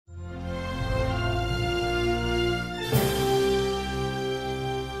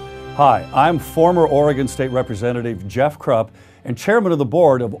Hi, I'm former Oregon State Representative Jeff Krupp and Chairman of the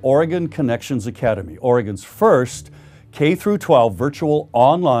Board of Oregon Connections Academy, Oregon's first K-12 virtual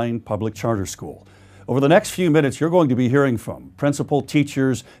online public charter school. Over the next few minutes, you're going to be hearing from principal,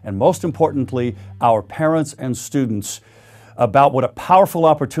 teachers, and most importantly, our parents and students about what a powerful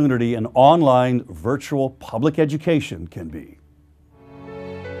opportunity an online virtual public education can be.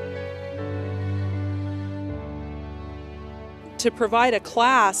 To provide a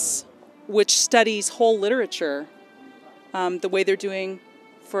class which studies whole literature, the way they're doing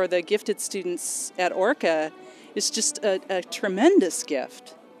for the gifted students at OrCA, is just a tremendous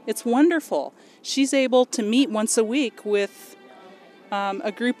gift. It's wonderful. She's able to meet once a week with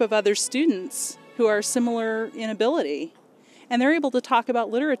a group of other students who are similar in ability, and they're able to talk about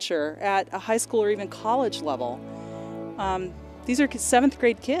literature at a high school or even college level. These are 7th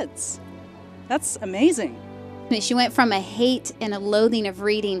grade kids. That's amazing. She went from a hate and a loathing of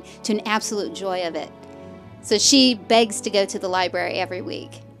reading to an absolute joy of it. So she begs to go to the library every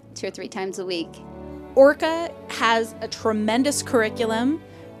week, 2 or 3 times a week. OrCA has a tremendous curriculum.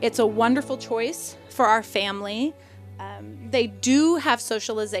 It's a wonderful choice for our family. They do have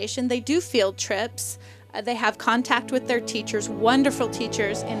socialization. They do field trips. They have contact with their teachers, wonderful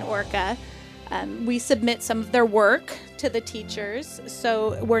teachers in OrCA. We submit some of their work to the teachers,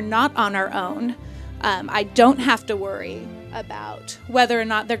 so we're not on our own. I don't have to worry about whether or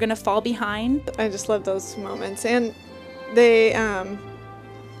not they're going to fall behind. I just love those moments, and they,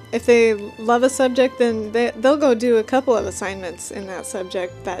 if they love a subject, then they'll go do a couple of assignments in that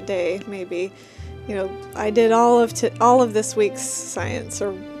subject that day. Maybe, you know, I did all of this week's science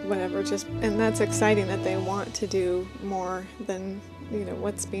or whatever. And that's exciting that they want to do more than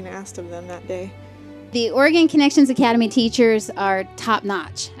what's being asked of them that day. The Oregon Connections Academy teachers are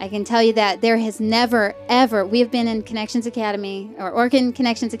top-notch. I can tell you that there has never, ever, we have been in Connections Academy, or Oregon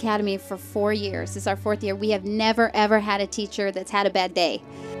Connections Academy for 4 years. This is our 4th year. We have never, ever had a teacher that's had a bad day.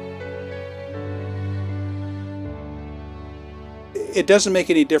 It doesn't make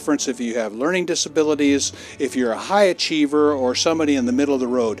any difference if you have learning disabilities, if you're a high achiever, or somebody in the middle of the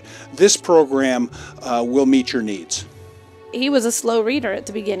road. This program will meet your needs. He was a slow reader at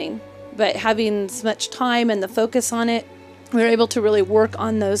the beginning, but having so much time and the focus on it, we were able to really work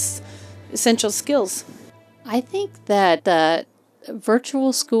on those essential skills. I think that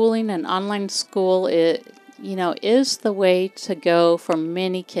virtual schooling and online school is the way to go for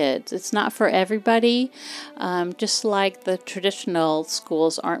many kids. It's not for everybody, just like the traditional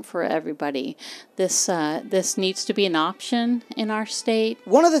schools aren't for everybody. This needs to be an option in our state.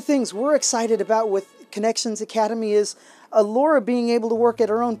 One of the things we're excited about with Connections Academy is Laura being able to work at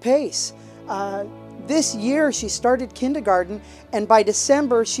her own pace. This year she started kindergarten, and by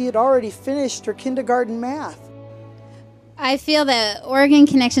December she had already finished her kindergarten math. I feel that Oregon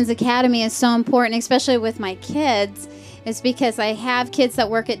Connections Academy is so important, especially with my kids, is because I have kids that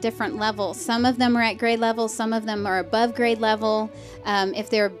work at different levels. Some of them are at grade level, some of them are above grade level. If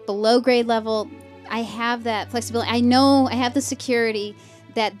they're below grade level, I have that flexibility. I know I have the security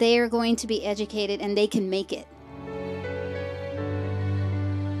that they are going to be educated and they can make it.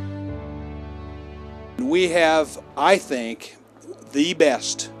 We have, I think, the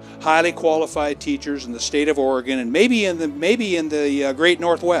best highly qualified teachers in the state of Oregon, and maybe in the great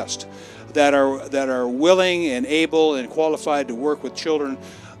Northwest, that are willing and able and qualified to work with children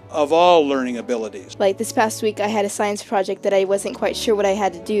of all learning abilities. Like this past week, I had a science project that I wasn't quite sure what I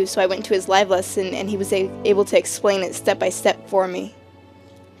had to do, so I went to his live lesson, and he was able to explain it step by step for me,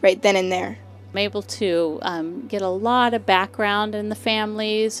 right then and there. I'm able to get a lot of background in the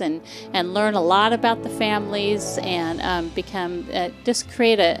families and learn a lot about the families and just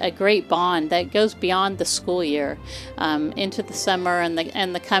create a great bond that goes beyond the school year into the summer and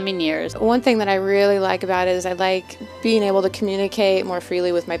the coming years. One thing that I really like about it is I like being able to communicate more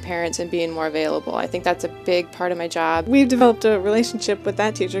freely with my parents and being more available. I think that's a big part of my job. We've developed a relationship with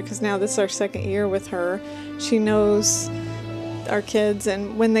that teacher because now this is our 2nd year with her. She knows our kids,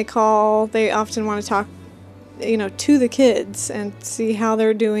 and when they call, they often want to talk, to the kids and see how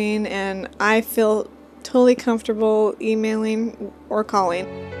they're doing, and I feel totally comfortable emailing or calling.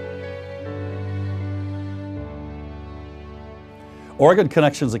 Oregon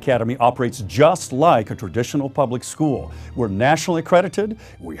Connections Academy operates just like a traditional public school. We're nationally accredited,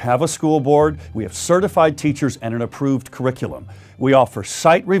 we have a school board, we have certified teachers and an approved curriculum. We offer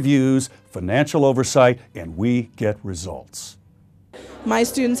site reviews, financial oversight, and we get results. My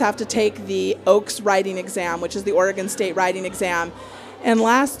students have to take the OAKS writing exam, which is the Oregon State writing exam. And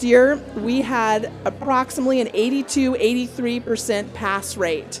last year, we had approximately an 82-83% pass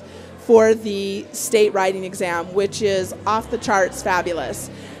rate for the state writing exam, which is off the charts fabulous.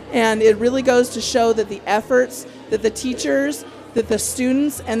 And it really goes to show that the efforts that the teachers, that the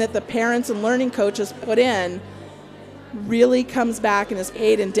students, and that the parents and learning coaches put in really comes back and is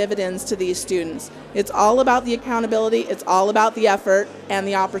paid in dividends to these students. It's all about the accountability, it's all about the effort and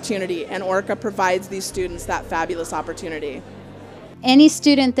the opportunity, and OrCA provides these students that fabulous opportunity. Any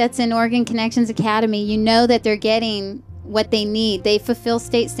student that's in Oregon Connections Academy, you know that they're getting what they need. They fulfill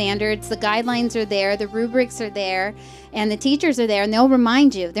state standards, the guidelines are there, the rubrics are there, and the teachers are there, and they'll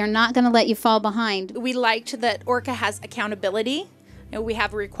remind you. They're not going to let you fall behind. We liked that OrCA has accountability. We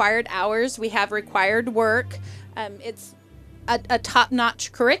have required hours, we have required work. It's a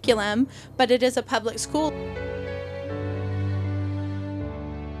top-notch curriculum, but it is a public school.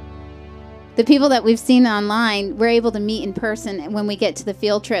 The people that we've seen online, we're able to meet in person when we get to the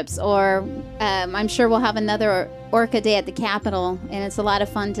field trips, or I'm sure we'll have another OrCA Day at the Capitol, and it's a lot of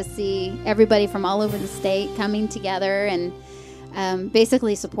fun to see everybody from all over the state coming together and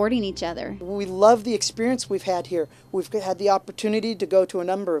basically supporting each other. We love the experience we've had here. We've had the opportunity to go to a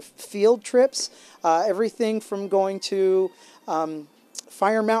number of field trips, everything from going to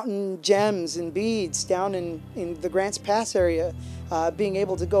Fire Mountain gems and beads down in the Grants Pass area, being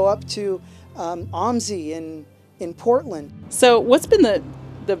able to go up to OMSI in Portland. So what's been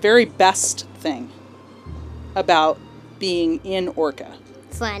the very best thing about being in OrCA?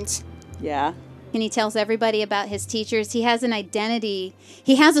 Friends. Yeah. And he tells everybody about his teachers. He has an identity.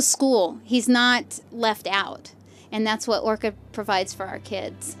 He has a school. He's not left out. And that's what OrCA provides for our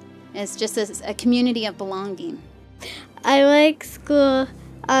kids. It's just a community of belonging. I like school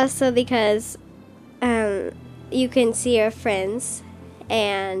also because you can see your friends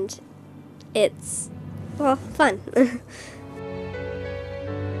and it's, well, fun.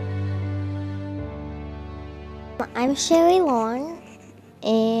 I'm Sherry Long,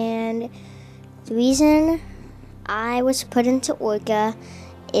 and the reason I was put into OrCA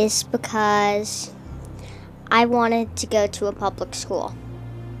is because I wanted to go to a public school.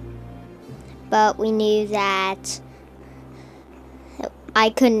 But we knew that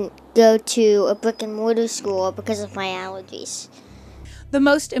I couldn't go to a brick-and-mortar school because of my allergies. The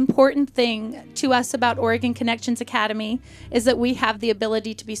most important thing to us about Oregon Connections Academy is that we have the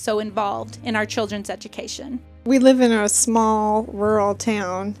ability to be so involved in our children's education. We live in a small rural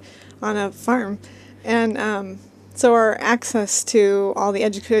town on a farm, and so our access to all the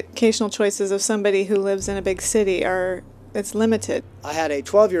educational choices of somebody who lives in a big city it's limited. I had a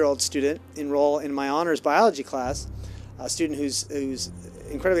 12-year-old student enroll in my honors biology class, a student who's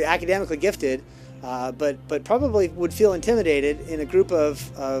incredibly academically gifted, but probably would feel intimidated in a group of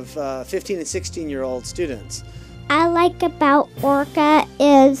 15 and 16-year-old students. I like about OrCA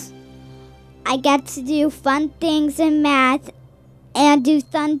is I get to do fun things in math and do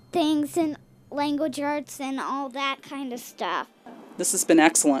fun things in language arts and all that kind of stuff. This has been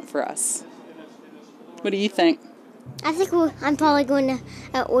excellent for us. What do you think? I think I'm probably going to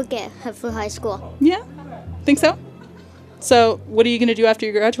OrCA for high school. Yeah? Think so? So what are you going to do after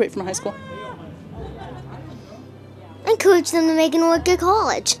you graduate from high school? Encourage them to make an OrCA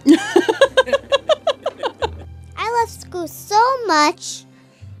college. I love school so much,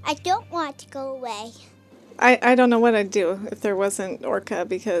 I don't want to go away. I don't know what I'd do if there wasn't OrCA,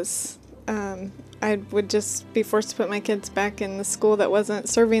 because I would just be forced to put my kids back in the school that wasn't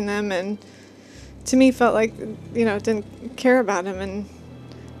serving them, and to me felt like, didn't care about them, and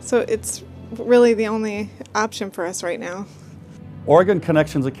so it's really the only option for us right now. Oregon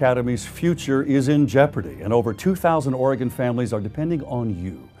Connections Academy's future is in jeopardy, and over 2,000 Oregon families are depending on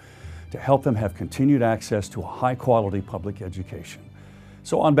you to help them have continued access to a high-quality public education.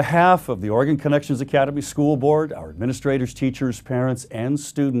 So on behalf of the Oregon Connections Academy School Board, our administrators, teachers, parents, and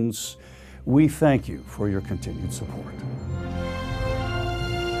students, we thank you for your continued support.